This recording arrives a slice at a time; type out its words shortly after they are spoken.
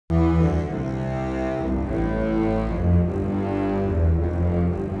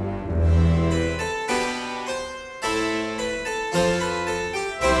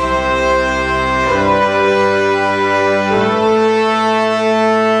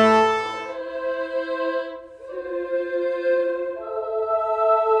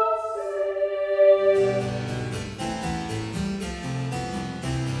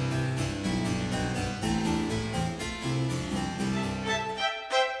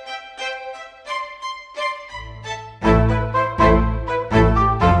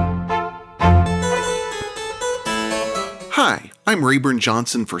I'm Raborn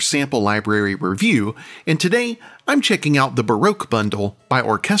Johnson for Sample Library Review, and today I'm checking out the Baroque Bundle by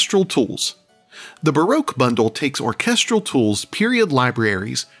Orchestral Tools. The Baroque Bundle takes Orchestral Tools' period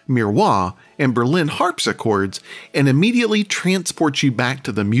libraries, Miroire, and Berlin Harpsichords, and immediately transports you back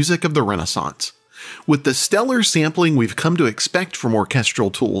to the music of the Renaissance. With the stellar sampling we've come to expect from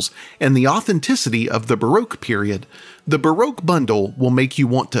Orchestral Tools and the authenticity of the Baroque period, the Baroque Bundle will make you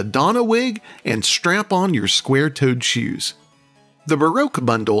want to don a wig and strap on your square-toed shoes. The Baroque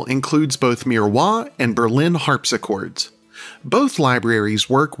Bundle includes both Miroire and Berlin Harpsichords. Both libraries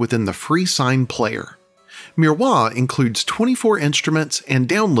work within the FreeSign player. Miroire includes 24 instruments and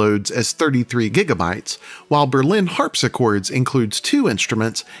downloads as 33 GB, while Berlin Harpsichords includes 2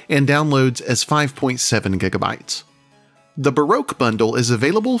 instruments and downloads as 5.7 GB. The Baroque Bundle is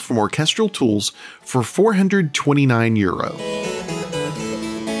available from Orchestral Tools for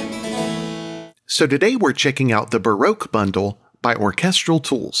 €429. So today we're checking out the Baroque Bundle by Orchestral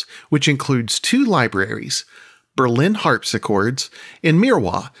Tools, which includes 2 libraries, Berlin Harpsichords and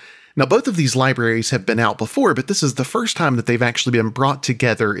Miroire. Now, both of these libraries have been out before, but this is the first time that they've actually been brought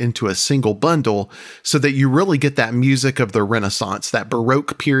together into a single bundle so that you really get that music of the Renaissance, that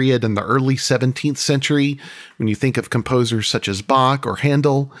Baroque period in the early 17th century. When you think of composers such as Bach or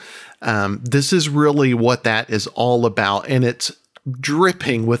Handel, this is really what that is all about, and it's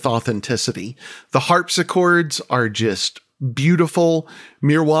dripping with authenticity. The harpsichords are just beautiful.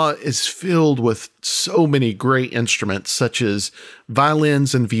 Miroire is filled with so many great instruments, such as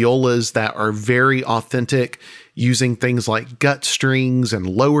violins and violas that are very authentic, using things like gut strings and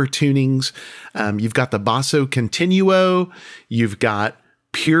lower tunings. You've got the basso continuo. You've got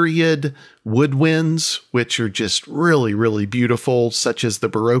period woodwinds, which are just really, really beautiful, such as the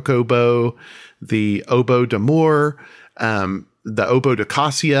Baroque oboe, the oboe d'amore, the oboe de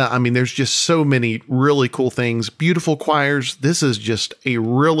cassia. I mean, there's just so many really cool things. Beautiful choirs. This is just a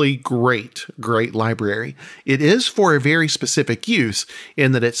really great library. It is for a very specific use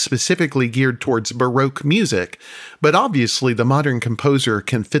in that it's specifically geared towards Baroque music, but obviously the modern composer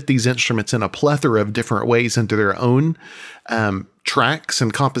can fit these instruments in a plethora of different ways into their own tracks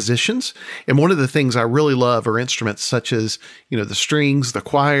and compositions. And one of the things I really love are instruments such as, the strings, the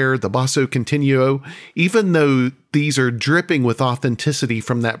choir, the basso continuo. Even though these are dripping with authenticity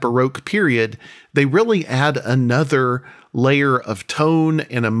from that Baroque period, they really add another layer of tone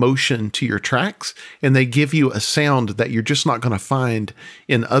and emotion to your tracks, and they give you a sound that you're just not going to find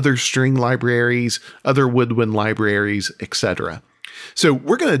in other string libraries, other woodwind libraries, etc. So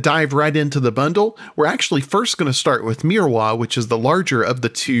we're going to dive right into the bundle. We're actually first going to start with Miroire, which is the larger of the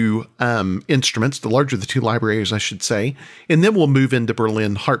 2 instruments, the larger of the 2 libraries, I should say, and then we'll move into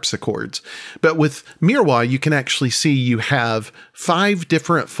Berlin Harpsichords. But with Miroire, you can actually see you have 5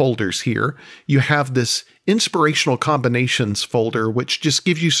 different folders here. You have this inspirational combinations folder, which just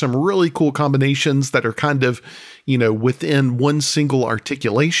gives you some really cool combinations that are kind of, within one single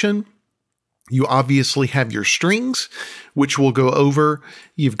articulation. You obviously have your strings, which we'll go over.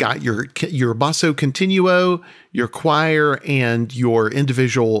 You've got your basso continuo, your choir, and your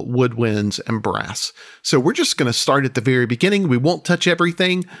individual woodwinds and brass. So we're just going to start at the very beginning. We won't touch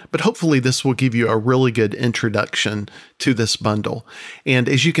everything, but hopefully this will give you a really good introduction to this bundle. And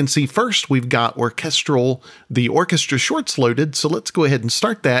as you can see, first we've got the orchestra shorts loaded. So let's go ahead and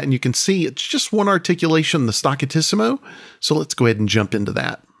start that. And you can see it's just one articulation, the staccatissimo. So let's go ahead and jump into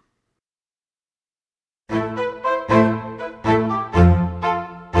that.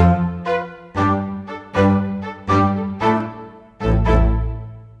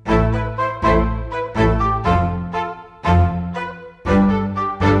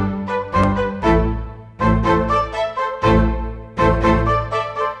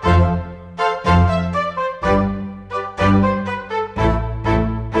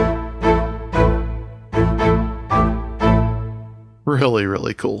 Really,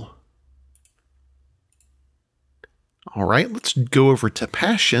 really cool. All right, let's go over to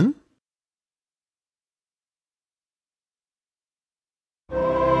Passion.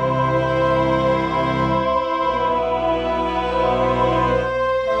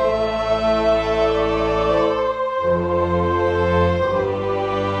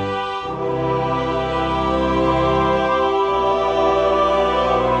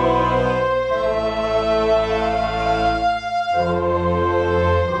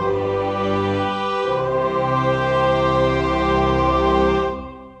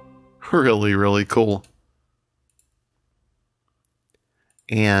 Really, really cool.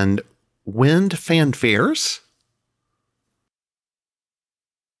 And wind fanfares.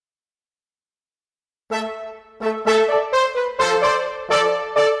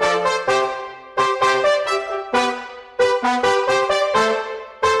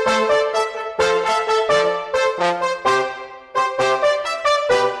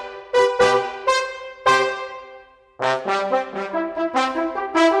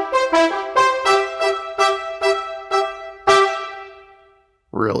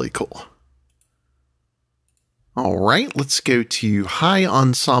 right, let's go to High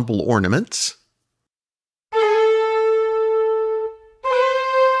Ensemble Ornaments.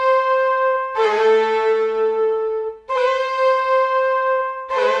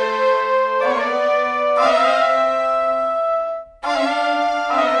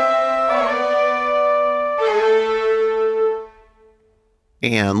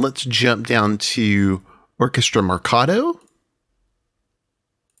 And let's jump down to Orchestra Marcato.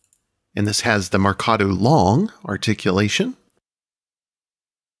 And this has the Marcato long articulation.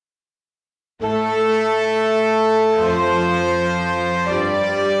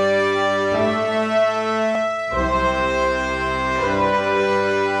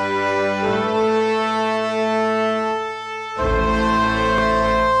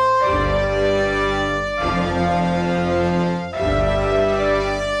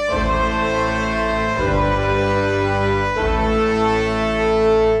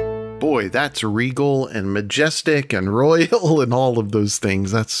 Boy, that's regal and majestic and royal and all of those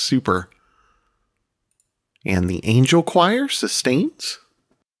things. That's super. And the Angel Choir sustains.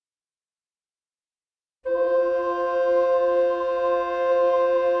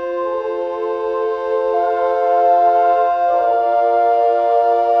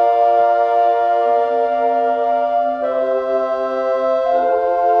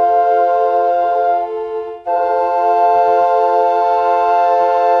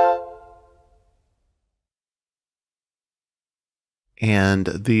 And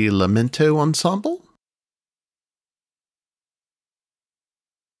the Lamento Ensemble.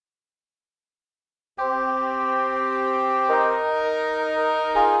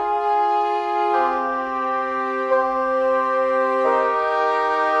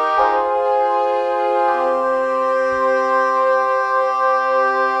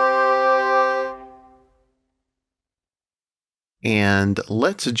 And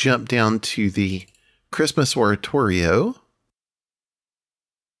let's jump down to the Christmas Oratorio.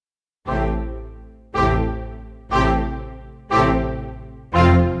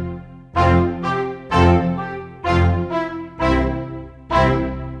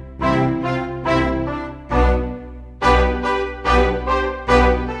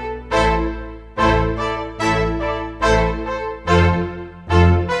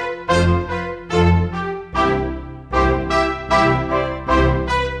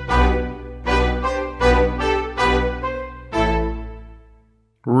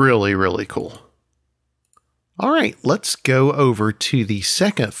 Really, really cool. All right, let's go over to the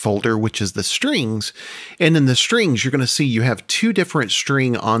second folder, which is the strings. And in the strings, you're going to see you have two different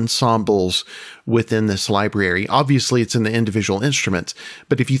string ensembles within this library. Obviously, it's in the individual instruments,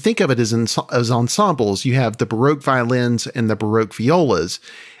 but if you think of it as ensembles, you have the Baroque violins and the Baroque violas.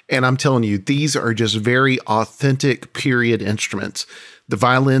 And I'm telling you, these are just very authentic period instruments. The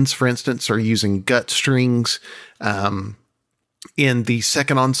violins, for instance, are using gut strings. In the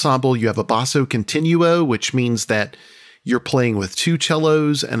second ensemble, you have a basso continuo, which means that you're playing with two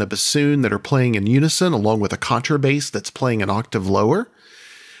cellos and a bassoon that are playing in unison, along with a contrabass that's playing an octave lower.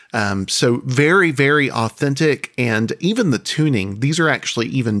 So very, very authentic. And even the tuning, these are actually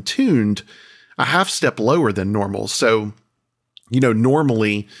even tuned a half step lower than normal. So, you know,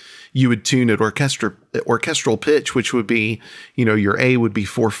 normally you would tune at orchestral pitch, which would be, you know, your A would be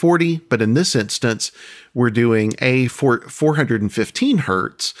 440. But in this instance, we're doing A 415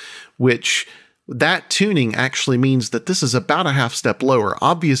 hertz, which that tuning actually means that this is about a half step lower.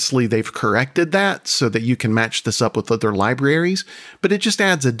 Obviously, they've corrected that so that you can match this up with other libraries, but it just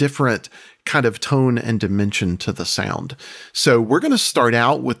adds a different kind of tone and dimension to the sound. So we're going to start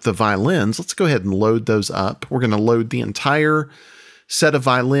out with the violins. Let's go ahead and load those up. We're going to load the entire set of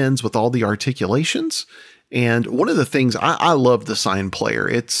violins with all the articulations. And one of the things, I love the Sine Player.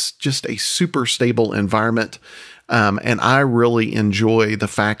 It's just a super stable environment. And I really enjoy the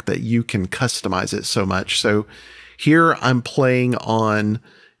fact that you can customize it so much. So here I'm playing on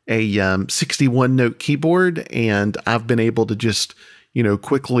a 61 note keyboard, and I've been able to just, you know,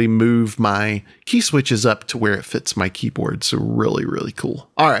 quickly move my key switches up to where it fits my keyboard. So really, really cool.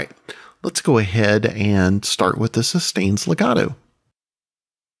 All right, let's go ahead and start with the sustains legato.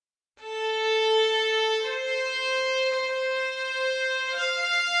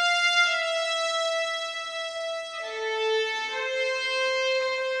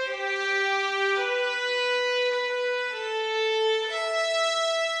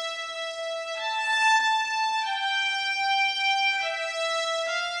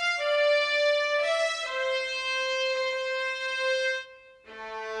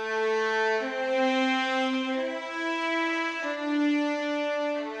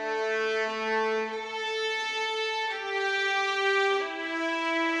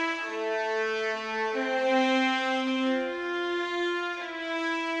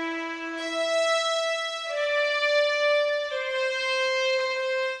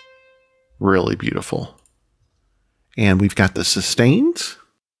 Really beautiful. And we've got the sustains.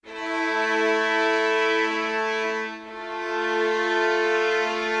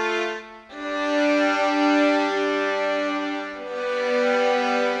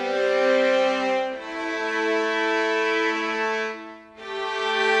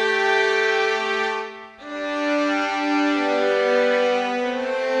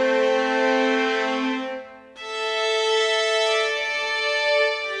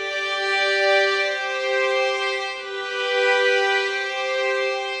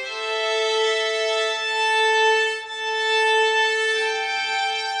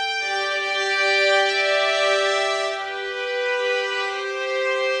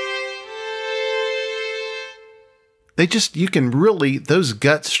 You can really, those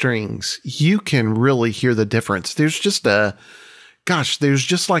gut strings, you can really hear the difference. There's just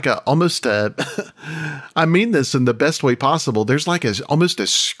like almost a, I mean this in the best way possible. There's like almost a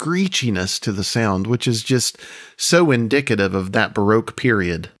screechiness to the sound, which is just so indicative of that Baroque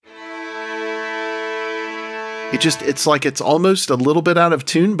period. It's like it's almost a little bit out of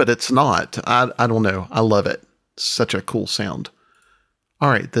tune, but it's not. I don't know. I love it. Such a cool sound. All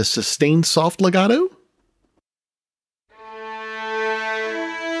right, the sustained soft legato.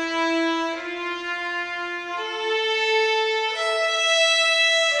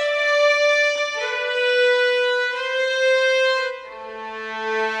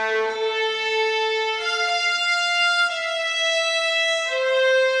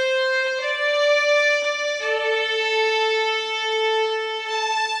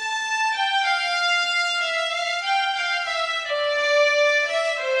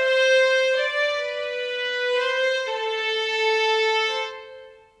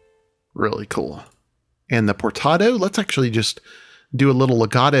 Really cool. And the portato, let's actually just do a little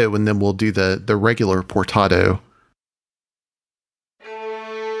legato and then we'll do the regular portato.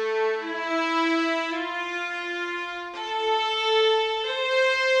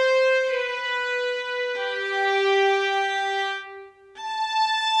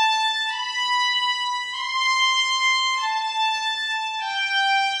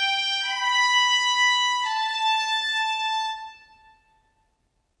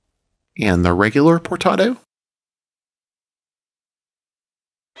 And the regular portato.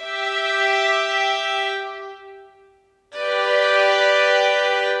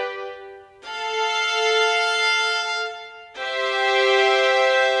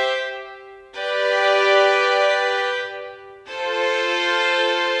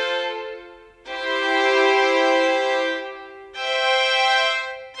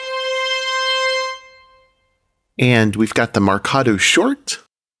 And we've got the marcato short.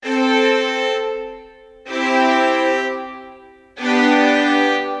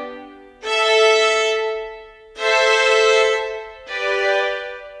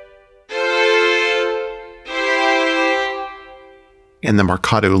 And the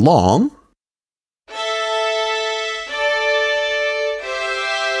marcato long.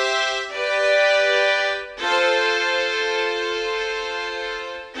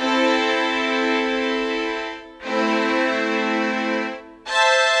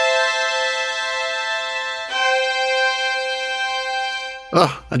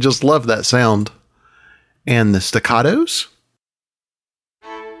 Oh, I just love that sound. And the staccatos.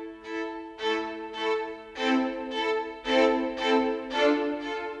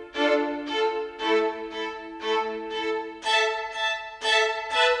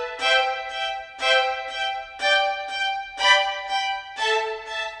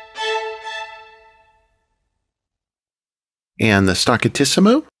 And the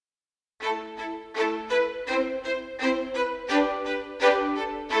staccatissimo.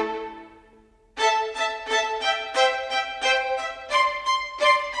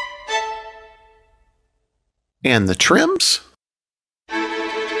 And the trims.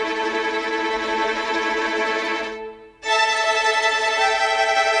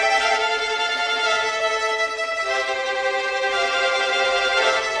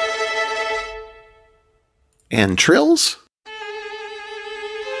 And trills.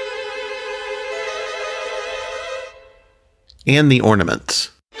 And the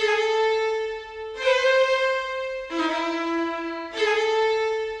ornaments.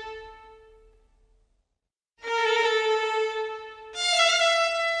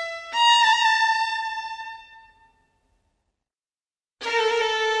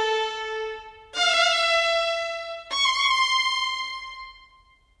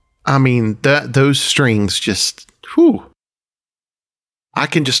 I mean, those strings just, whew. I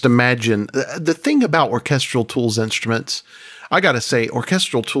can just imagine the thing about Orchestral Tools instruments. I got to say,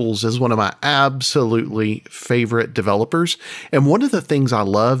 Orchestral Tools is one of my absolutely favorite developers. And one of the things I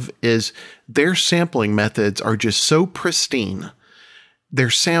love is their sampling methods are just so pristine. Their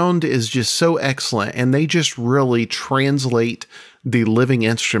sound is just so excellent, and they just really translate the living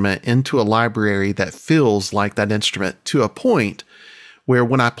instrument into a library that feels like that instrument, to a point where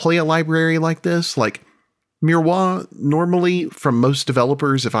when I play a library like this, like Miroire, normally from most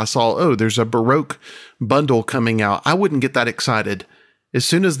developers, if I saw, oh, there's a Baroque bundle coming out, I wouldn't get that excited. As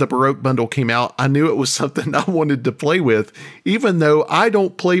soon as the Baroque bundle came out, I knew it was something I wanted to play with, even though I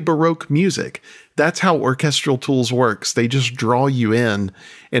don't play Baroque music. That's how Orchestral Tools works. They just draw you in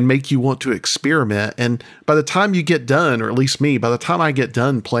and make you want to experiment. And by the time you get done, or at least me, by the time I get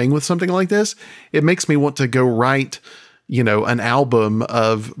done playing with something like this, it makes me want to go write, an album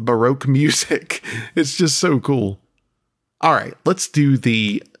of Baroque music. It's just so cool. All right, let's do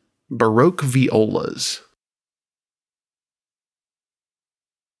the Baroque violas.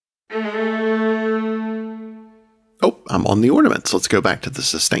 Oh, I'm on the ornaments. Let's go back to the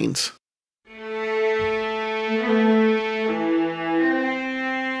sustains.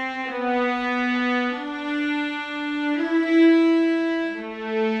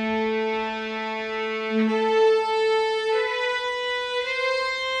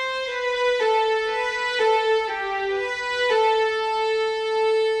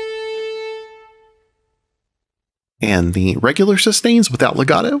 And the regular sustains without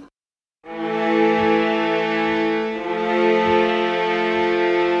legato.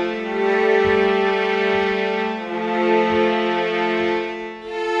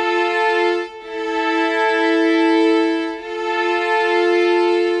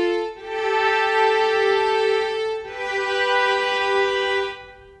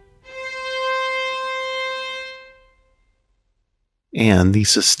 And the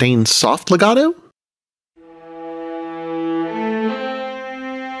sustained soft legato.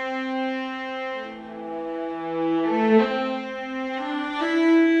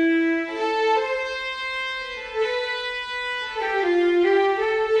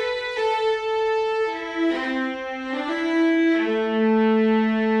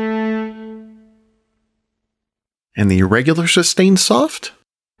 And the regular sustained soft.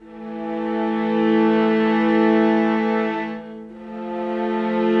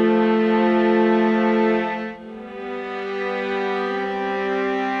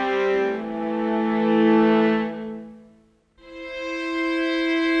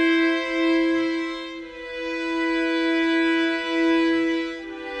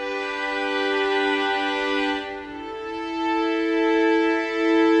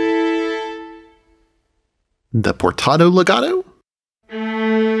 The portato legato.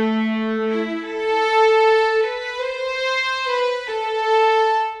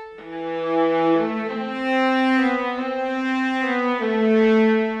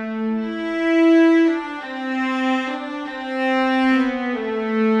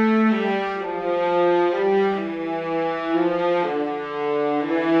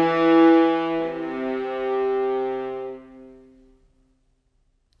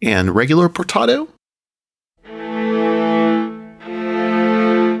 And regular portato.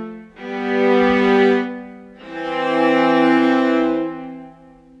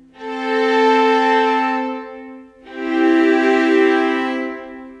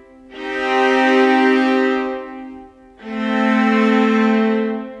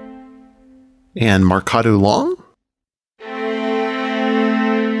 And marcato long.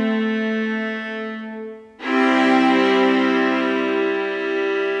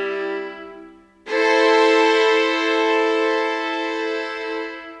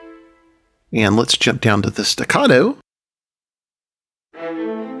 And let's jump down to the staccato.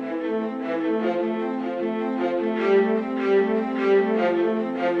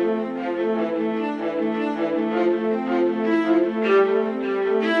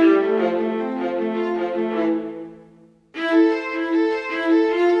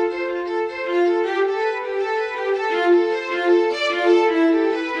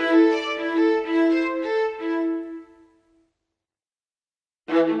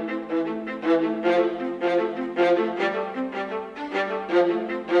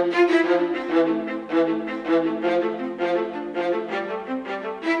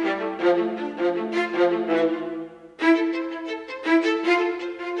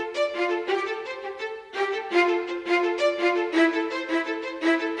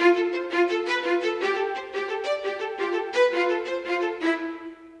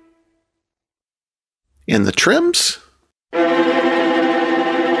 And the trims.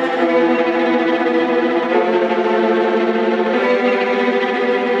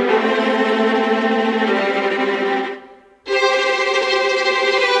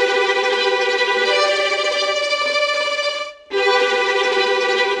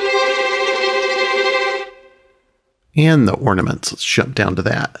 And the ornaments. Let's jump down to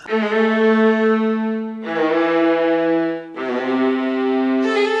that.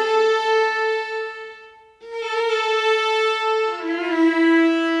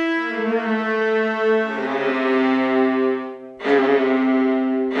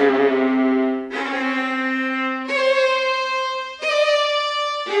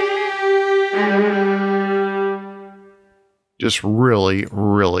 Just really,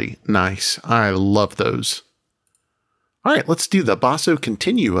 really nice. I love those. All right, let's do the Basso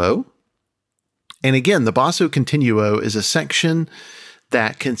Continuo. And again, the Basso Continuo is a section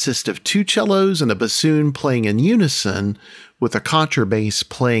that consists of two cellos and a bassoon playing in unison with a contrabass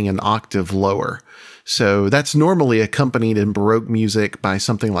playing an octave lower. So that's normally accompanied in Baroque music by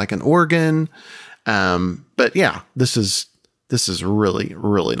something like an organ. But yeah, this is really,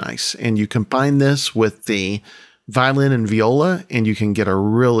 really nice. And you combine this with the violin and viola, and you can get a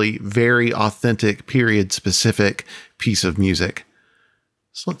really very authentic period-specific piece of music.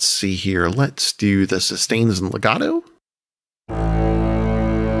 So let's see here. Let's do the sustains and legato. I'm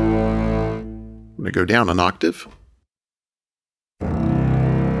going to go down an octave.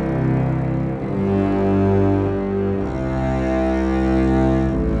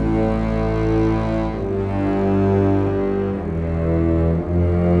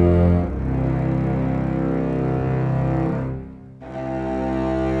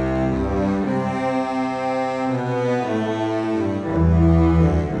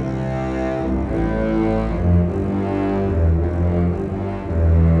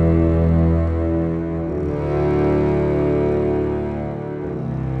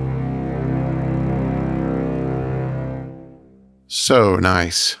 So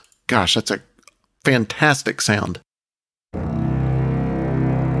nice. Gosh, that's a fantastic sound.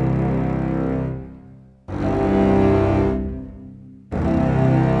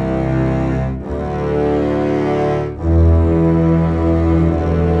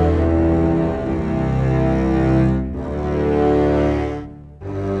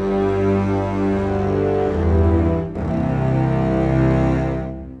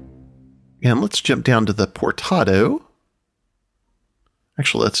 And let's jump down to the portato.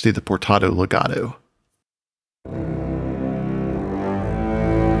 Actually, let's do the portato legato.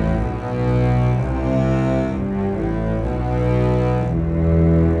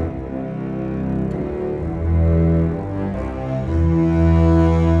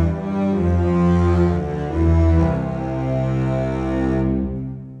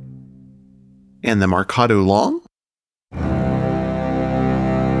 And the marcato long.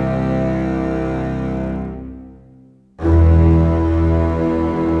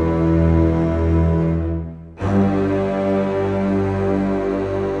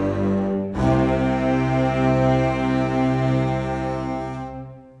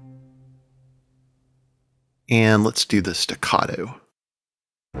 And let's do the staccato.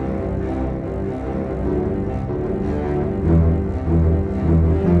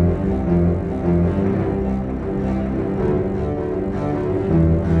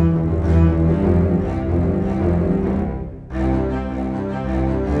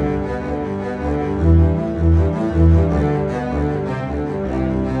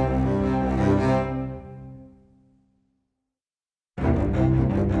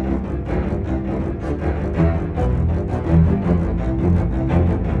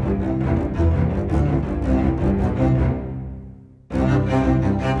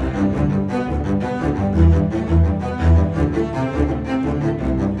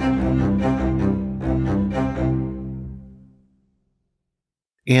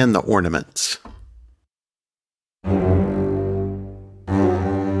 And the ornaments.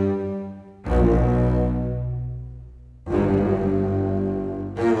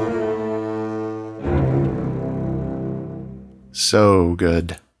 So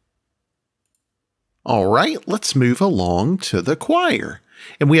good. All right, let's move along to the choir.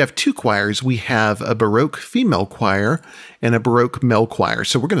 And we have two choirs. We have a Baroque female choir and a Baroque male choir.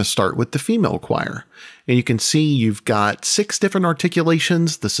 So we're going to start with the female choir. And you can see you've got 6 different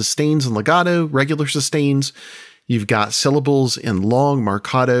articulations, the sustains and legato, regular sustains. You've got syllables in long,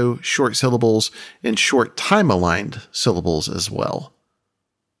 marcato, short syllables, and short time-aligned syllables as well.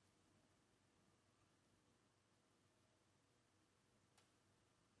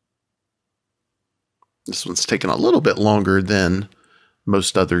 This one's taken a little bit longer than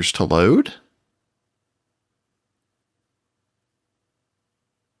most others to load.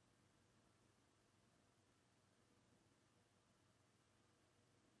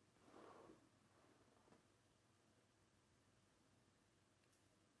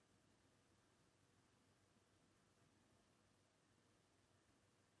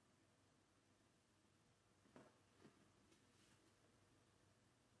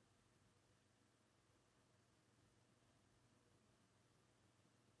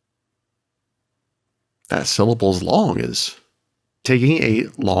 That syllables long is taking a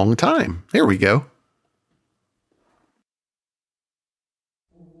long time. There we go.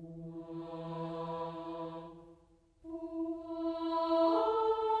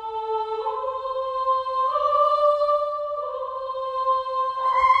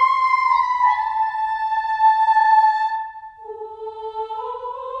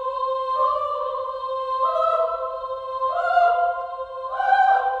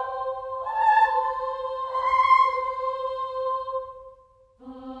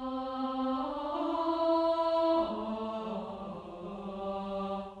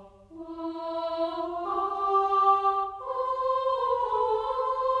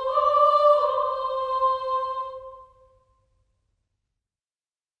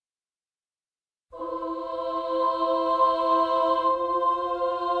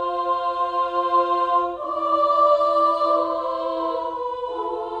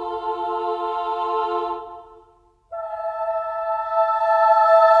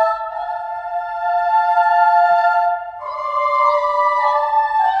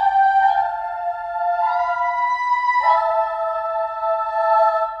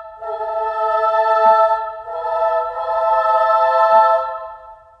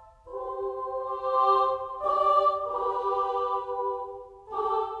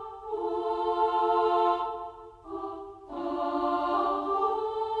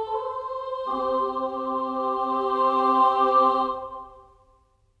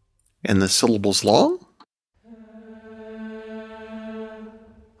 And the syllables long?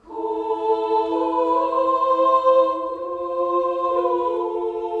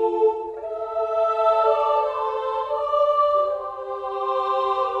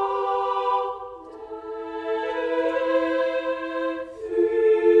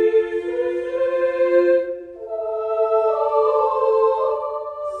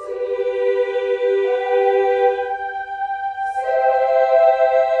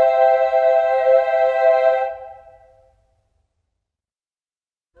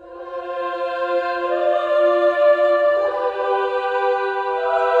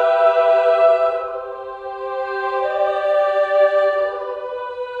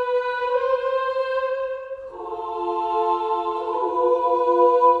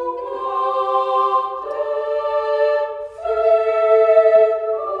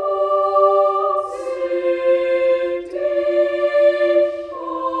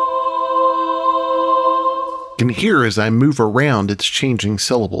 You can hear as I move around, it's changing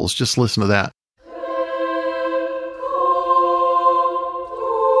syllables. Just listen to that.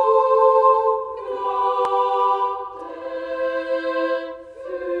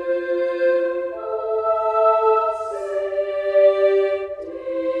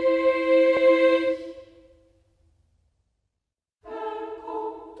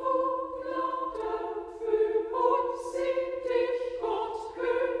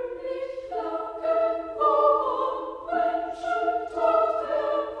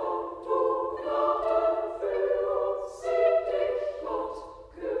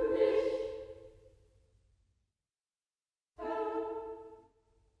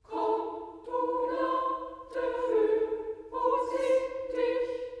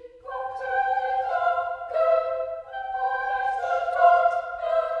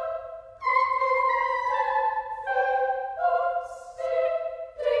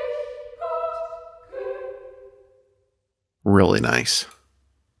 Really nice.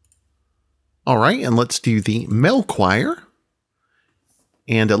 All right, and let's do the male choir.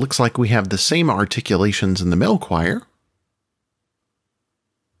 And it looks like we have the same articulations in the male choir.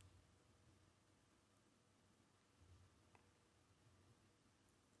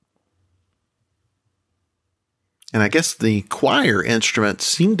 And I guess the choir instruments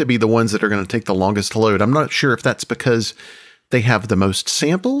seem to be the ones that are going to take the longest to load. I'm not sure if that's because they have the most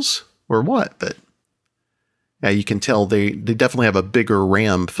samples or what, but you can tell they definitely have a bigger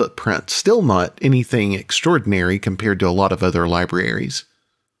RAM footprint. Still not anything extraordinary compared to a lot of other libraries.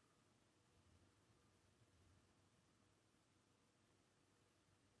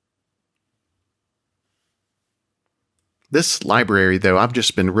 This library, though, I've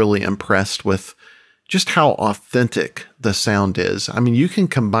just been really impressed with just how authentic the sound is. I mean, you can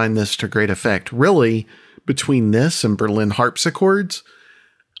combine this to great effect. Really, between this and Berlin Harpsichords,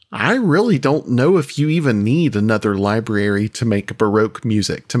 I really don't know if you even need another library to make Baroque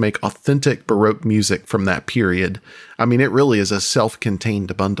music, to make authentic Baroque music from that period. I mean, it really is a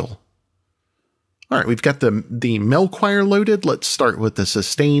self-contained bundle. All right, we've got the male choir loaded. Let's start with the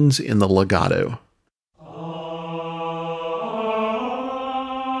sustains in the legato.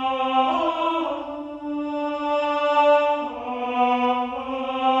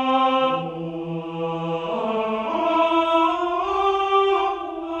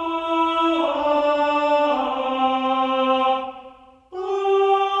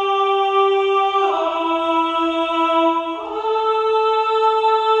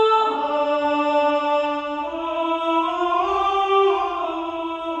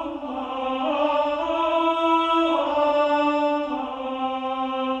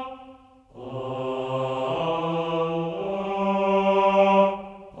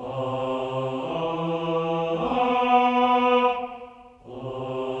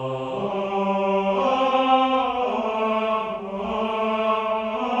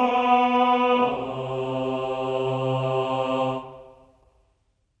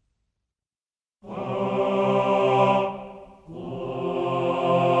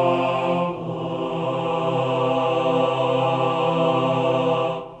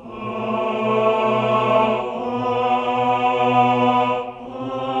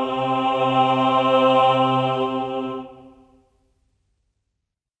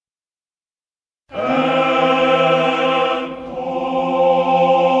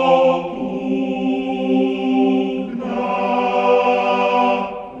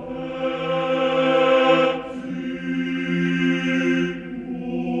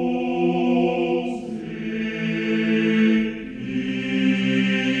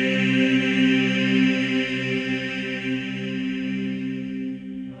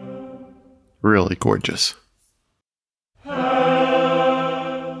 Really gorgeous.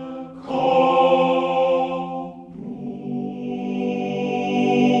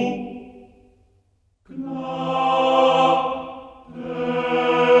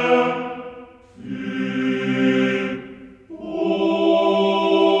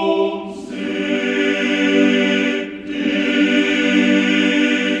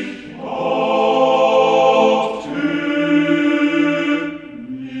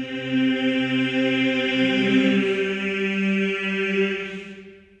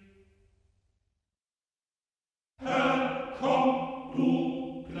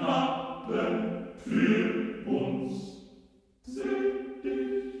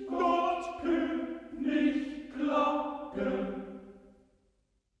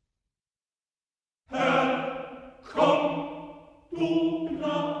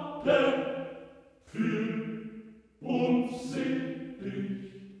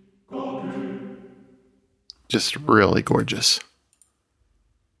 Just really gorgeous.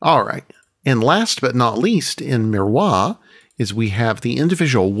 All right. And last but not least in Miroire is we have the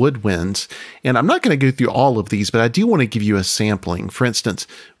individual woodwinds. And I'm not going to go through all of these, but I do want to give you a sampling. For instance,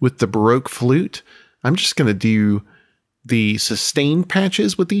 with the Baroque flute, I'm just going to do the sustain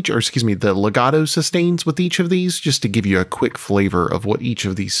patches with each, or excuse me, the legato sustains with each of these, just to give you a quick flavor of what each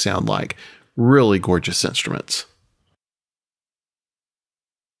of these sound like. Really gorgeous instruments.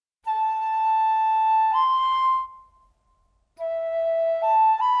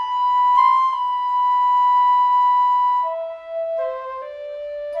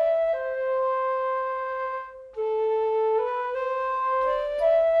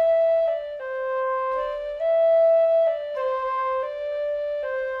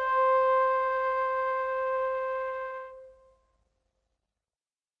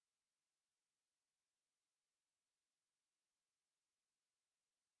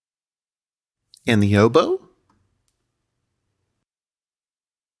 And the oboe?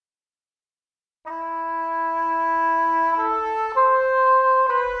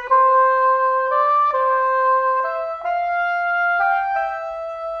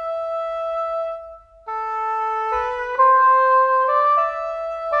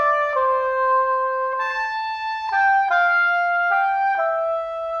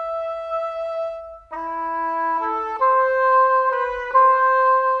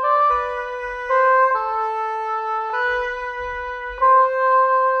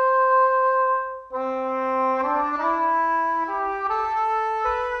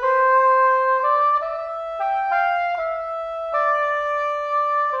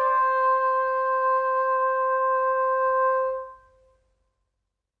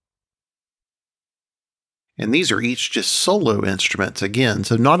 And these are each just solo instruments again,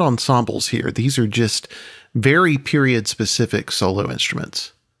 so not ensembles here. These are just very period-specific solo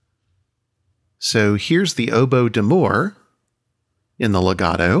instruments. So here's the oboe d'amore in the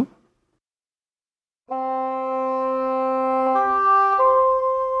legato.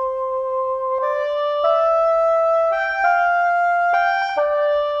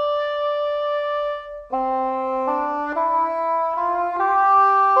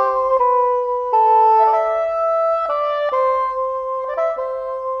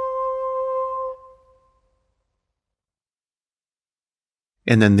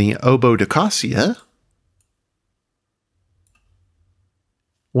 And then the oboe da cassia,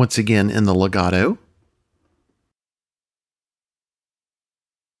 once again in the legato.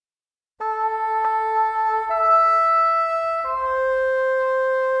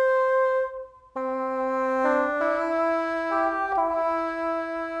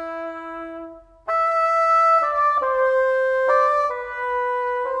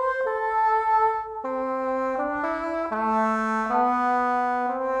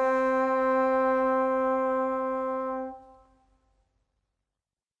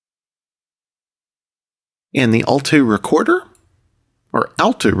 And the alto recorder, or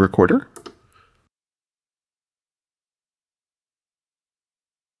alto recorder.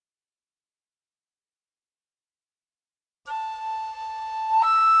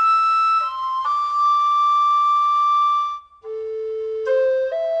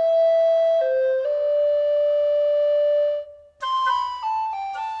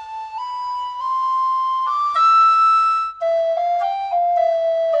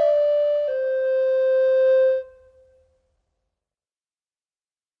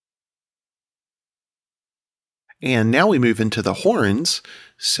 And now we move into the horns.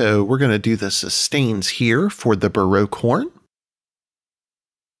 So we're going to do the sustains here for the Baroque horn.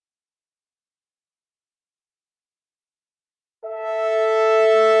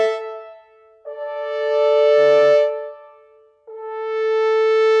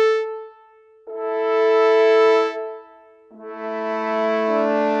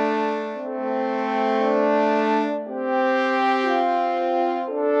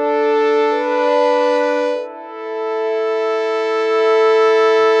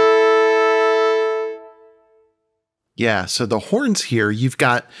 Yeah, so the horns here, you've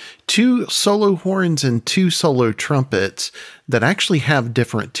got 2 solo horns and 2 solo trumpets that actually have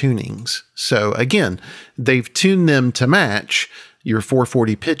different tunings. So again, they've tuned them to match your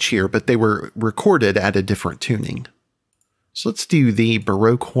 440 pitch here, but they were recorded at a different tuning. So let's do the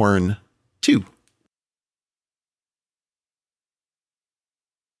Baroque horn 2.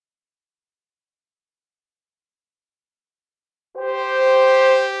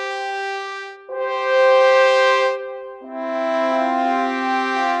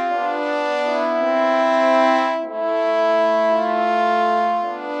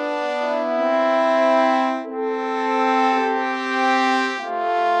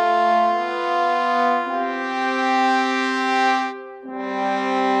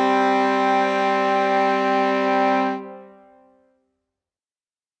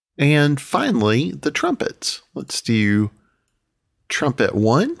 And finally, the trumpets. Let's do trumpet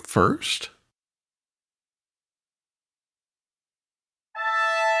 1 first.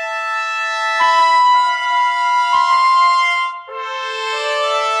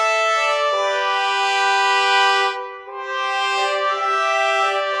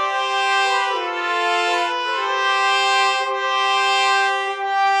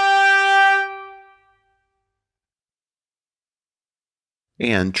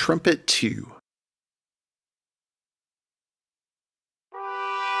 And trumpet 2.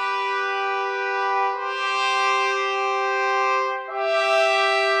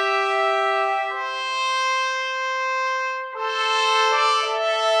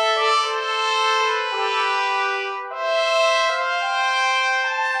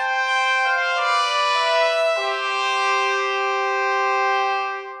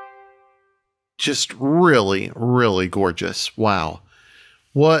 Just really, really gorgeous. Wow.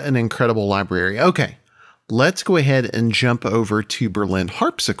 What an incredible library. Okay, let's go ahead and jump over to Berlin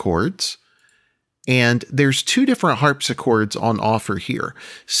Harpsichords. And there's 2 different harpsichords on offer here.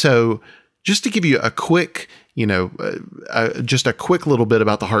 So just to give you a quick, just a quick little bit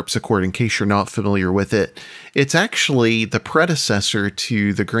about the harpsichord in case you're not familiar with it. It's actually the predecessor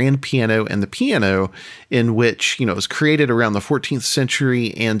to the grand piano and the piano, in which, it was created around the 14th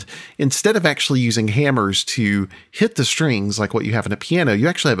century. And instead of actually using hammers to hit the strings like what you have in a piano, you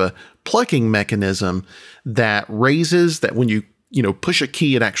actually have a plucking mechanism that raises, that when you push a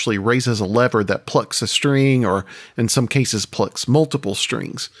key, it actually raises a lever that plucks a string, or in some cases plucks multiple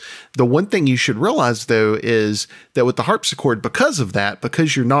strings. The one thing you should realize, though, is that with the harpsichord, because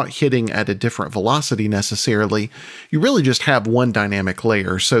you're not hitting at a different velocity necessarily, you really just have one dynamic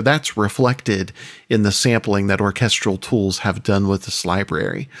layer. So that's reflected in the sampling that Orchestral Tools have done with this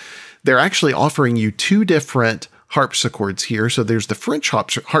library. They're actually offering you 2 different harpsichords here. So there's the French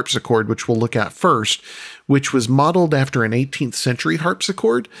harpsichord, which we'll look at first, which was modeled after an 18th century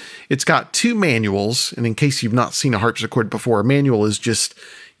harpsichord. It's got 2 manuals. And in case you've not seen a harpsichord before, a manual is just,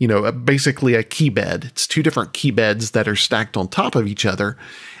 basically a key bed. It's 2 different key beds that are stacked on top of each other.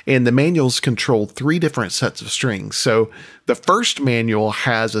 And the manuals control 3 different sets of strings. So the first manual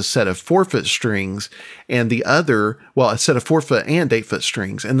has a set of 4-foot strings, and the other, a set of 4-foot and 8-foot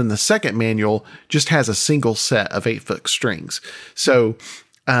strings. And then the second manual just has a single set of 8-foot strings. So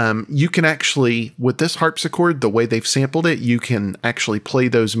you can actually, with this harpsichord, the way they've sampled it, you can actually play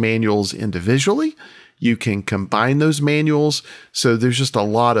those manuals individually. You can combine those manuals. So there's just a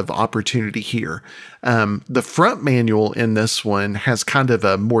lot of opportunity here. The front manual in this one has kind of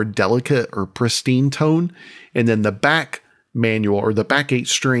a more delicate or pristine tone. And then the back manual, or the back 8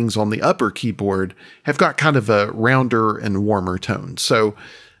 strings on the upper keyboard, have got kind of a rounder and warmer tone. So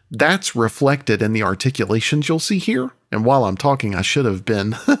that's reflected in the articulations you'll see here. And while I'm talking, I should have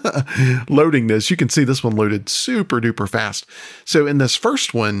been loading this. You can see this one loaded super duper fast. So in this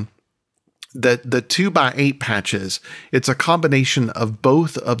first one, the 2x8 patches, it's a combination of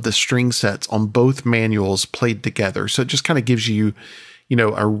both of the string sets on both manuals played together. So it just kind of gives you,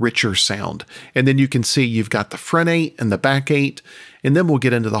 a richer sound. And then you can see you've got the front 8 and the back 8. And then we'll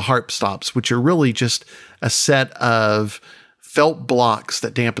get into the harp stops, which are really just a set of felt blocks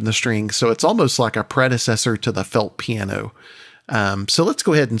that dampen the strings. So it's almost like a predecessor to the felt piano. So let's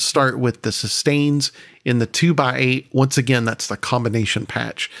go ahead and start with the sustains in the 2x8. Once again, that's the combination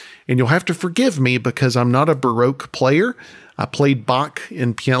patch. And you'll have to forgive me because I'm not a Baroque player. I played Bach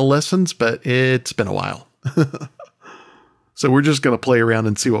in piano lessons, but it's been a while. So we're just going to play around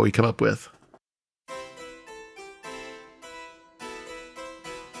and see what we come up with.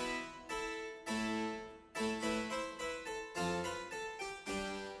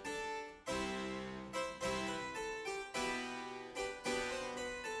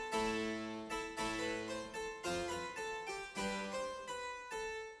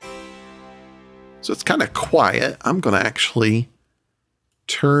 So it's kind of quiet. I'm going to actually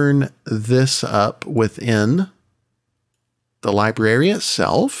turn this up within the library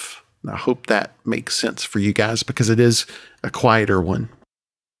itself. I hope that makes sense for you guys because it is a quieter one.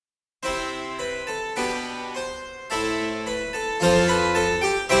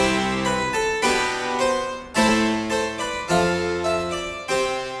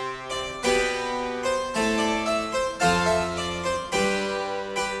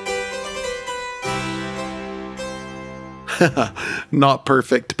 Not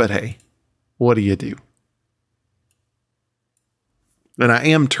perfect, but hey, what do you do? And I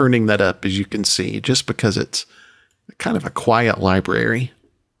am turning that up, as you can see, just because it's kind of a quiet library.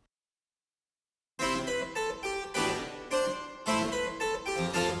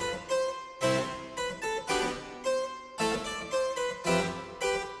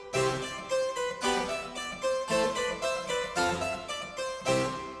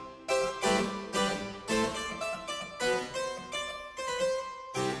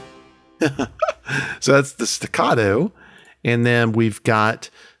 So that's the staccato, and then we've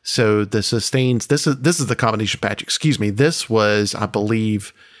got, so the sustains, this is the combination patch, excuse me. This was, I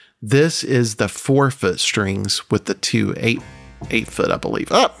believe, this is the 4-foot strings with the 2 8-foot, I believe.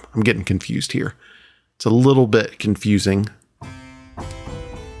 Oh, I'm getting confused here. It's a little bit confusing.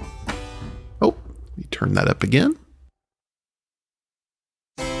 Oh, let me turn that up again.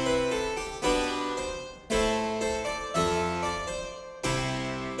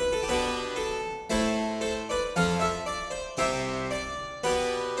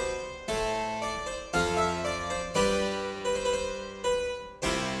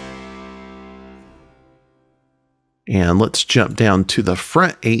 And let's jump down to the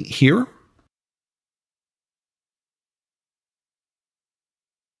front 8 here.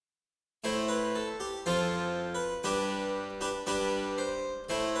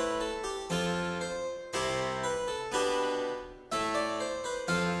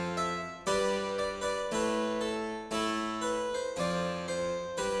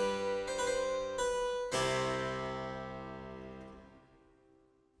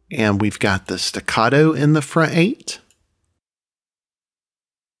 And we've got the staccato in the front 8.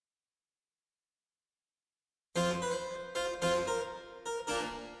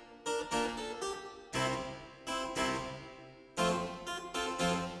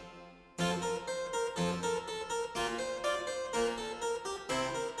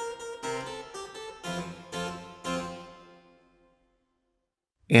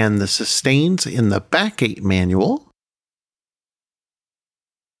 And the sustains in the back 8 manual.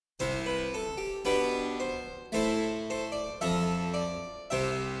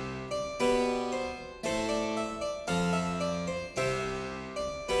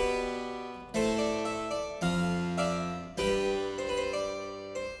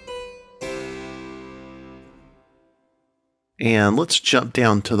 And let's jump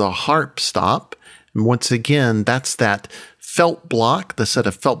down to the harp stop. And once again, that's that felt block, the set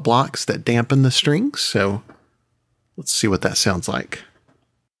of felt blocks that dampen the strings. So let's see what that sounds like.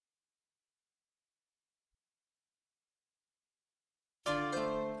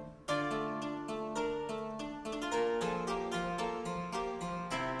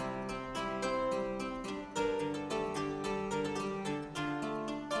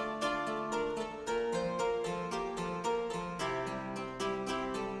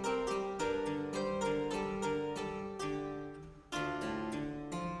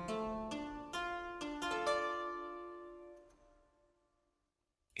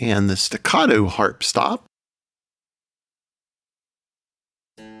 And the staccato harp stop.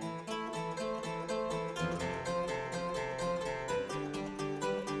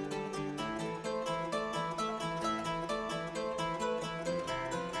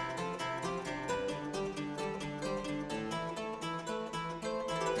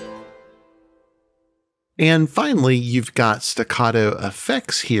 And finally, you've got staccato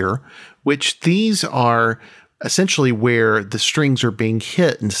effects here, which these are essentially where the strings are being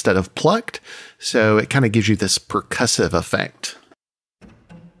hit instead of plucked. So it kind of gives you this percussive effect.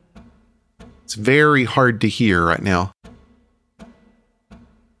 It's very hard to hear right now.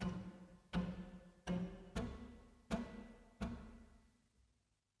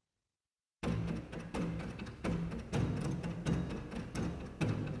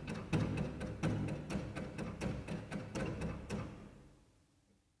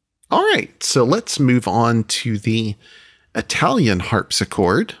 All right, so let's move on to the Italian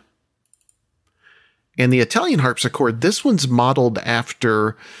harpsichord. And the Italian harpsichord, this one's modeled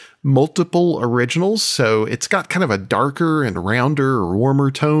after multiple originals, so it's got kind of a darker and rounder or warmer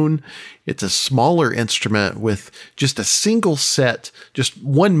tone. It's a smaller instrument with just a single set, just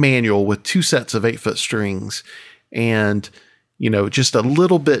one manual with 2 sets of 8-foot strings, and just a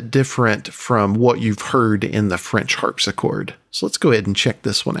little bit different from what you've heard in the French harpsichord. So let's go ahead and check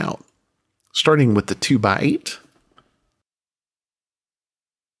this one out. Starting with the 2x8.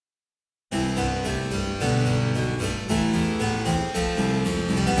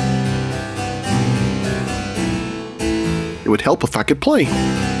 It would help if I could play.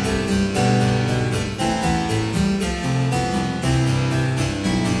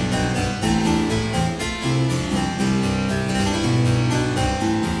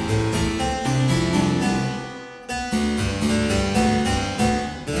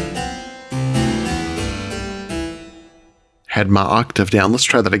 Had my octave down. Let's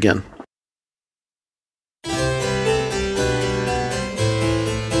try that again.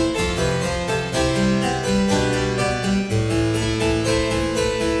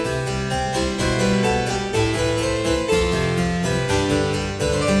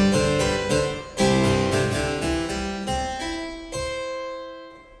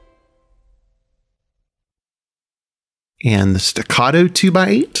 And the staccato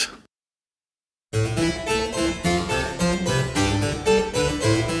 2x8.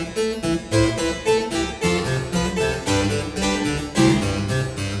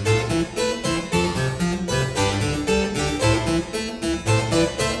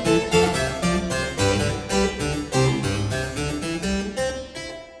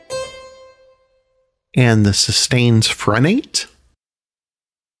 And the sustains front 8.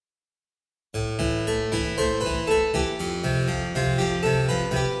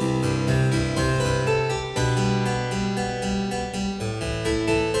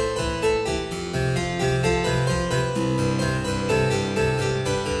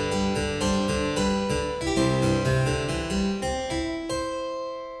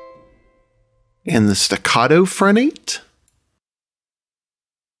 And the staccato front 8.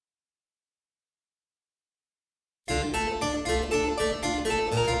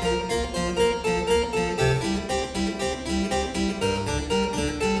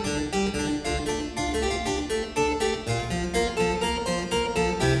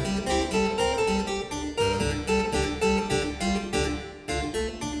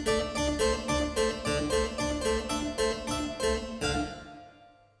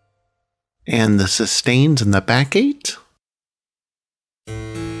 And the sustains in the back 8.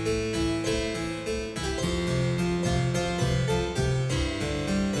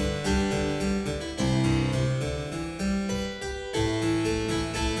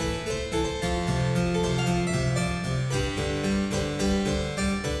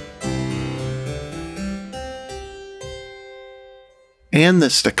 And the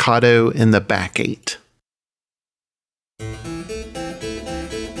staccato in the back 8.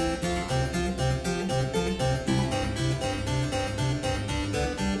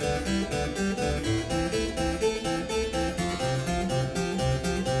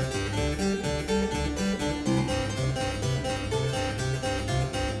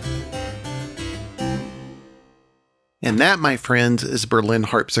 And that, my friends, is Berlin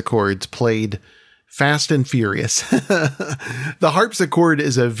harpsichords played fast and furious. The harpsichord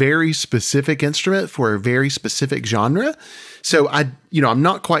is a very specific instrument for a very specific genre. So I'm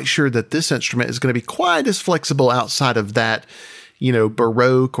not quite sure that this instrument is going to be quite as flexible outside of that,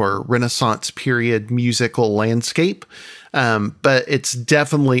 Baroque or Renaissance period musical landscape. But it's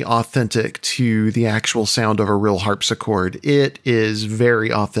definitely authentic to the actual sound of a real harpsichord. It is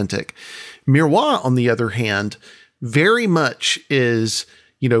very authentic. Miroire, on the other hand, very much is,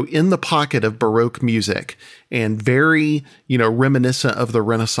 in the pocket of Baroque music and very, reminiscent of the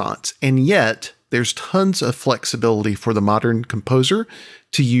Renaissance. And yet there's tons of flexibility for the modern composer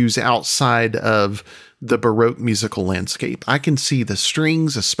to use outside of the Baroque musical landscape. I can see the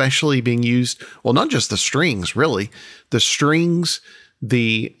strings especially being used. Well, not just the strings, really. The strings,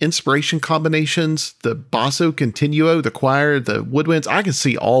 the inspiration combinations, the basso continuo, the choir, the woodwinds. I can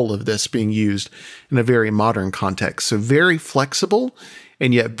see all of this being used in a very modern context. So very flexible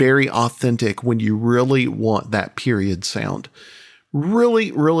and yet very authentic when you really want that period sound.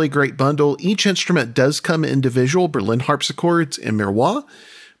 Really, really great bundle. Each instrument does come individual, Berlin harpsichords and Miroire,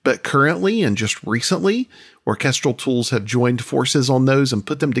 but currently and just recently, Orchestral Tools have joined forces on those and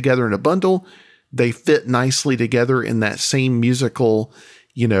put them together in a bundle. They fit nicely together in that same musical,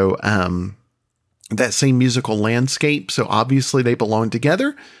 that same musical landscape. So obviously they belong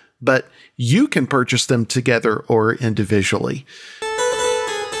together, but you can purchase them together or individually.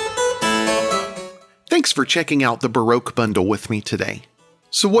 Thanks for checking out the Baroque Bundle with me today.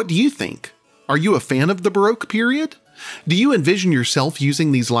 So what do you think? Are you a fan of the Baroque period? Do you envision yourself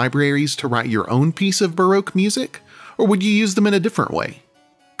using these libraries to write your own piece of Baroque music? Or would you use them in a different way?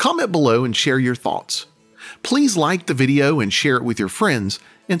 Comment below and share your thoughts. Please like the video and share it with your friends,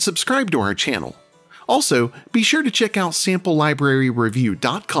 and subscribe to our channel. Also, be sure to check out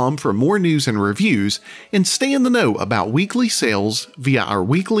samplelibraryreview.com for more news and reviews, and stay in the know about weekly sales via our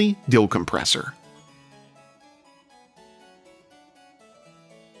weekly deal compressor.